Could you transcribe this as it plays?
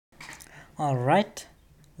Alright,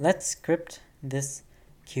 let's script this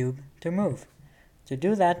cube to move. To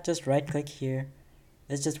do that, just right click here.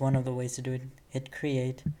 It's just one of the ways to do it. Hit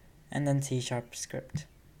create and then C# script.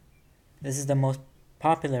 This is the most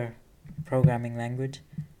popular programming language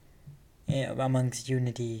amongst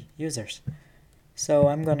Unity users. So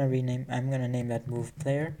I'm gonna name that move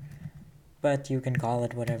player, but you can call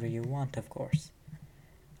it whatever you want, of course.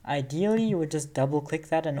 Ideally, you would just double click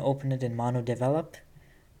that and open it in MonoDevelop,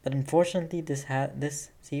 but unfortunately this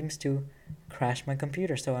seems to crash my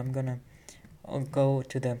computer, so I'll go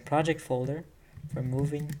to the project folder for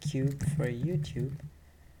moving cube for YouTube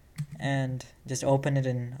and just open it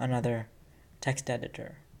in another text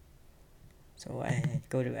editor. So I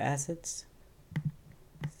go to assets,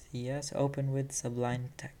 CS, open with Sublime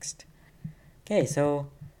Text. Okay, so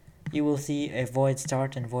you will see a void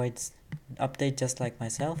start and void update just like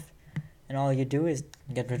myself, and all you do is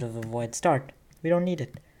get rid of the void start. We don't need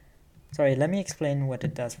it. Sorry, let me explain what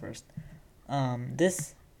it does first.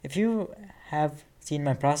 If you have seen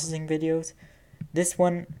my processing videos, this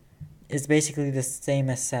one is basically the same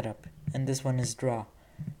as setup, and this one is draw.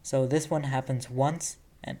 So this one happens once,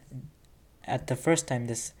 and at the first time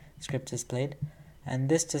this script is played, and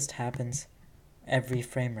this just happens every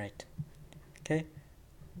frame rate. Okay?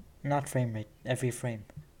 Not frame rate, every frame.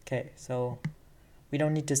 Okay, so we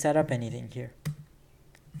don't need to set up anything here.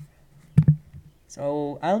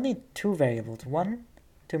 So I'll need two variables, one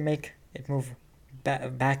to make it move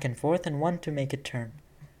back and forth, and one to make it turn.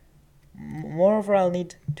 Moreover, I'll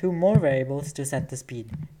need two more variables to set the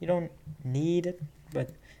speed. You don't need it, but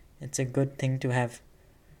it's a good thing to have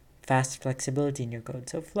fast flexibility in your code.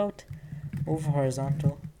 So float, move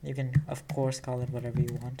horizontal. You can, of course, call it whatever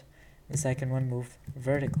you want. The second one, move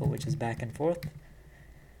vertical, which is back and forth.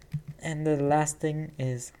 And the last thing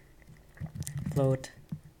is float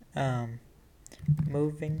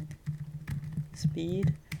moving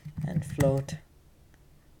speed and float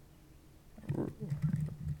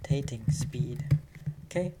rotating speed.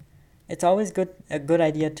 Okay, it's always a good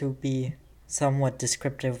idea to be somewhat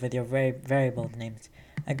descriptive with your variable names.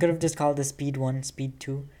 I could have just called this speed 1, speed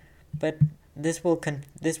 2, but this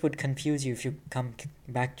would confuse you if you come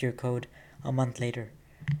back to your code a month later.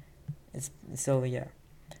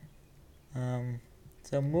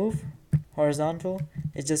 So move horizontal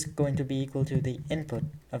is just going to be equal to the input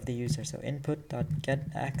of the user. So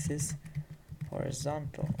input.getAxis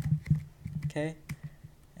horizontal. Okay,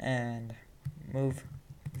 and move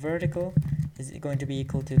vertical is going to be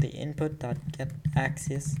equal to the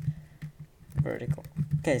input.getAxis vertical.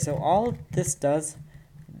 Okay, so all this does,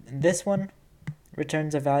 this one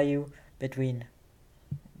returns a value between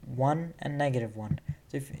 1 and -1.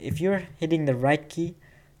 So if you're hitting the right key,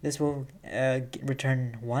 this will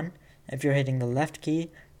return 1. If you're hitting the left key,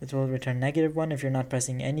 this will return -1. If you're not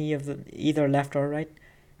pressing any of either left or right,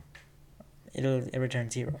 it'll return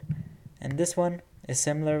 0. And this one is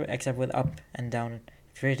similar except with up and down.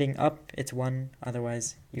 If you're hitting up, it's 1,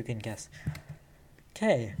 otherwise you can guess.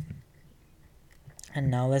 Okay. And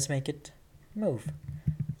now let's make it move.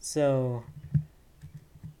 So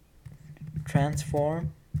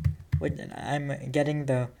transform, I'm getting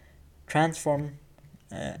the transform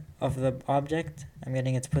of the object. I'm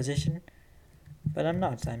getting its position, but I'm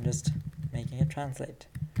just making it translate.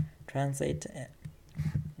 Translate,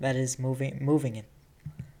 that is moving it.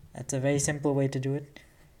 That's a very simple way to do it.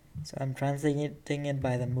 So I'm translating it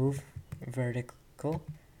by the move vertical.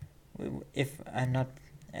 If I'm not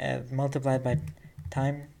multiplied by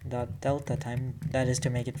time.delta time, that is to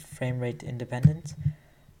make it frame rate independent,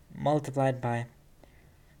 multiplied by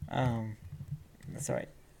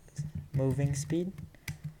moving speed.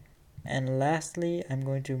 And lastly, I'm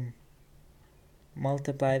going to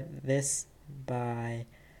multiply this by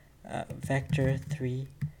vector 3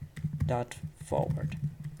 dot forward.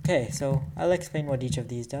 Okay, so I'll explain what each of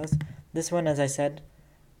these does. This one, as I said,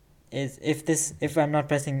 is if I'm not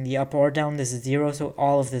pressing the up or down, this is 0, so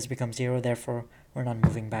all of this becomes 0, therefore we're not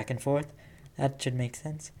moving back and forth. That should make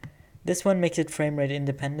sense. This one makes it frame rate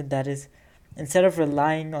independent. That is, instead of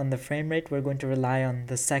relying on the frame rate, we're going to rely on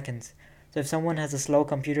the seconds. So if someone has a slow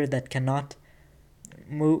computer that cannot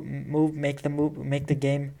make the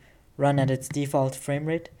game run at its default frame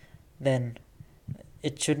rate, then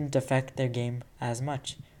it shouldn't affect their game as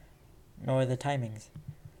much, nor the timings.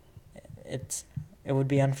 It would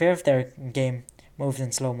be unfair if their game moves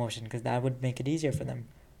in slow motion, because that would make it easier for them,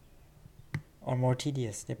 or more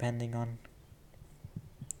tedious, depending on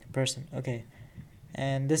the person. Okay,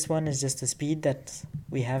 and this one is just a speed that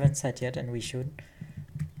we haven't set yet, and we should.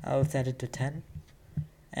 I'll set it to 10.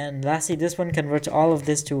 And lastly, this one converts all of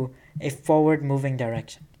this to a forward moving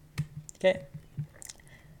direction. Okay.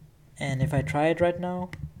 And if I try it right now,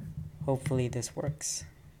 hopefully this works.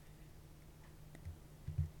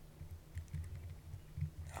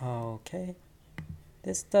 Okay,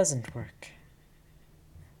 this doesn't work.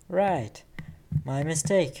 Right, my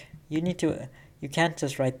mistake. You can't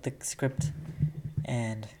just write the script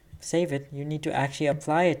and save it. You need to actually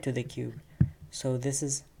apply it to the cube. So this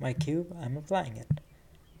is my cube, I'm applying it.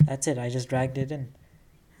 That's it, I just dragged it in.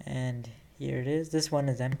 And here it is. This one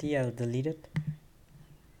is empty, I'll delete it.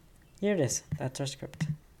 Here it is, that's our script.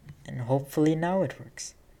 And hopefully now it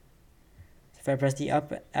works. If I press the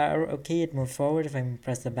up arrow key, it moves forward. If I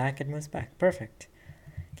press the back, it moves back. Perfect.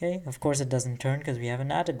 Okay, of course it doesn't turn because we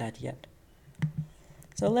haven't added that yet.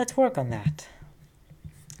 So let's work on that.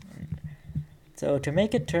 So to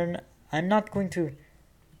make it turn, I'm not going to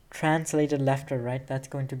translate it left or right. That's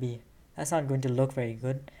not going to look very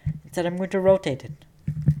good. Instead, I'm going to rotate it.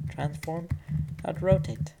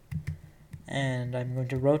 Transform.rotate. And I'm going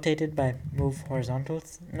to rotate it by move horizontal.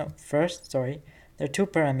 No, first, sorry. There are two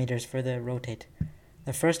parameters for the rotate.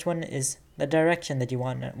 The first one is the direction that you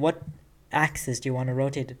want. What axis do you want to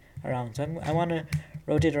rotate it around? So I want to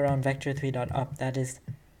rotate around vector3.up. That is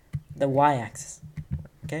the y-axis.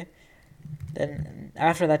 Okay. Then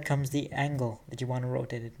after that comes the angle that you want to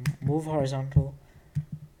rotate it. Move horizontal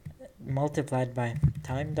multiplied by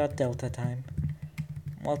time.delta time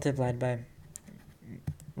multiplied by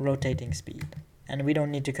rotating speed. And we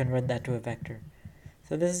don't need to convert that to a vector.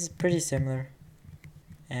 So this is pretty similar.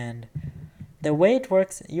 And the way it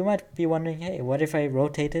works, you might be wondering, hey, what if I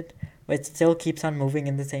rotate it, but it still keeps on moving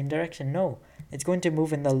in the same direction? No, it's going to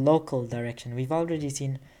move in the local direction. We've already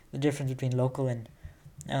seen the difference between local and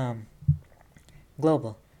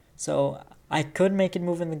global. So I could make it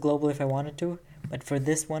move in the global if I wanted to, but for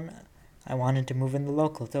this one, I wanted to move in the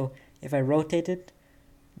local. So if I rotate it,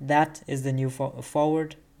 that is the new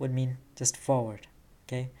forward would mean just forward,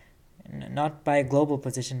 okay? Not by a global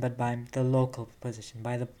position, but by the local position,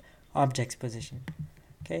 by the object's position,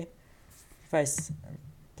 okay? If I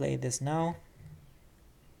play this now,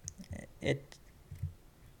 it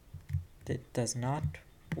does not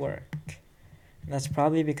work. And that's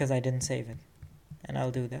probably because I didn't save it, and I'll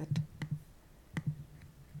do that.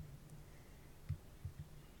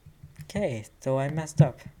 Okay, so I messed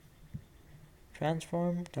up.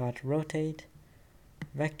 Transform.rotate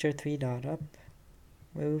vector3.up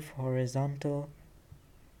move horizontal.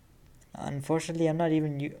 Unfortunately, I'm not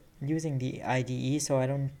even using the IDE, so I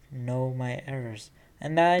don't know my errors.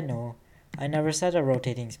 And that I know. I never set a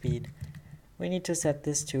rotating speed. We need to set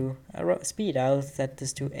this to a speed. I'll set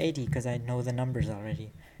this to 80 because I know the numbers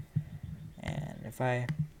already. And if I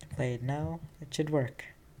play it now, it should work.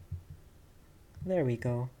 There we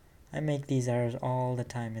go. I make these errors all the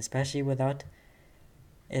time, especially without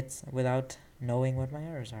knowing what my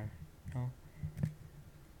errors are. No.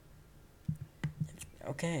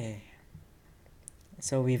 Okay.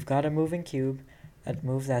 So we've got a moving cube that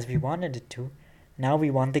moves as we wanted it to. Now we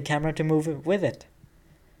want the camera to move with it.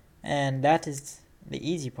 And that is the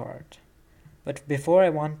easy part. But before, I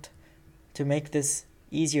want to make this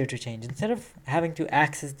easier to change. Instead of having to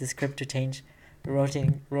access the script to change the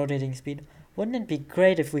rotating speed, wouldn't it be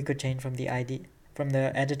great if we could change from the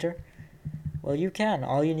editor? Well, you can.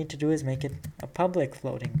 All you need to do is make it a public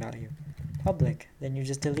floating value. Public. Then you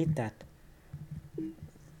just delete that.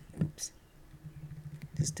 Oops.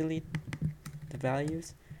 Just delete the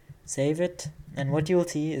values. Save it. And what you'll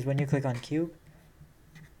see is when you click on cube.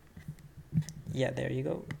 Yeah, there you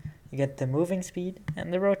go. You get the moving speed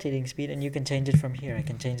and the rotating speed, and you can change it from here. I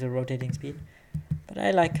can change the rotating speed, but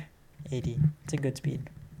I like 80. It's a good speed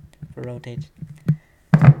for rotate.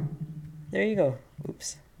 There you go.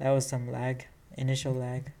 Oops, that was some lag, initial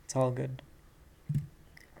lag. It's all good.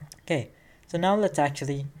 Okay, so now let's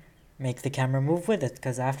actually make the camera move with it,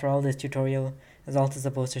 because after all, this tutorial is also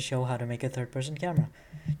supposed to show how to make a third-person camera.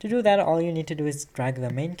 To do that, all you need to do is drag the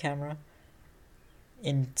main camera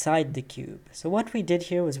inside the cube. So what we did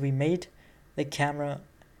here was we made the cube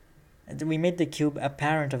a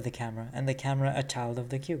parent of the camera and the camera a child of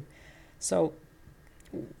the cube. So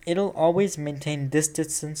it'll always maintain this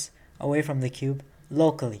distance away from the cube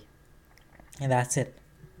locally, and that's it.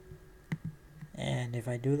 And if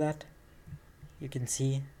I do that, you can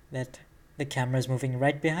see that the camera is moving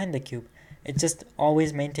right behind the cube. It's just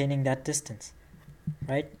always maintaining that distance,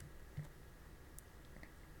 right?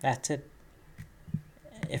 That's it.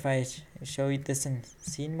 If I show you this in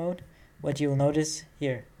scene mode, what you'll notice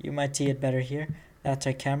here, you might see it better here. That's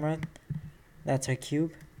our camera, that's our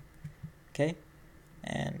cube, okay?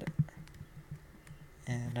 And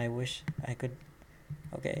I wish I could,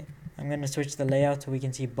 okay, I'm going to switch the layout so we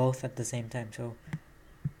can see both at the same time. So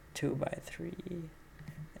 2 by 3,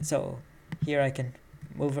 So here I can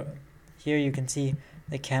move, here you can see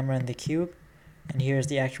the camera and the cube, and here's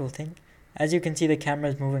the actual thing. As you can see, the camera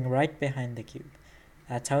is moving right behind the cube.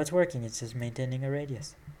 That's how it's working. It's just maintaining a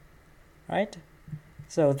radius. Right?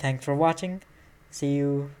 So thanks for watching. See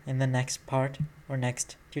you in the next part or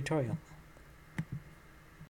next tutorial.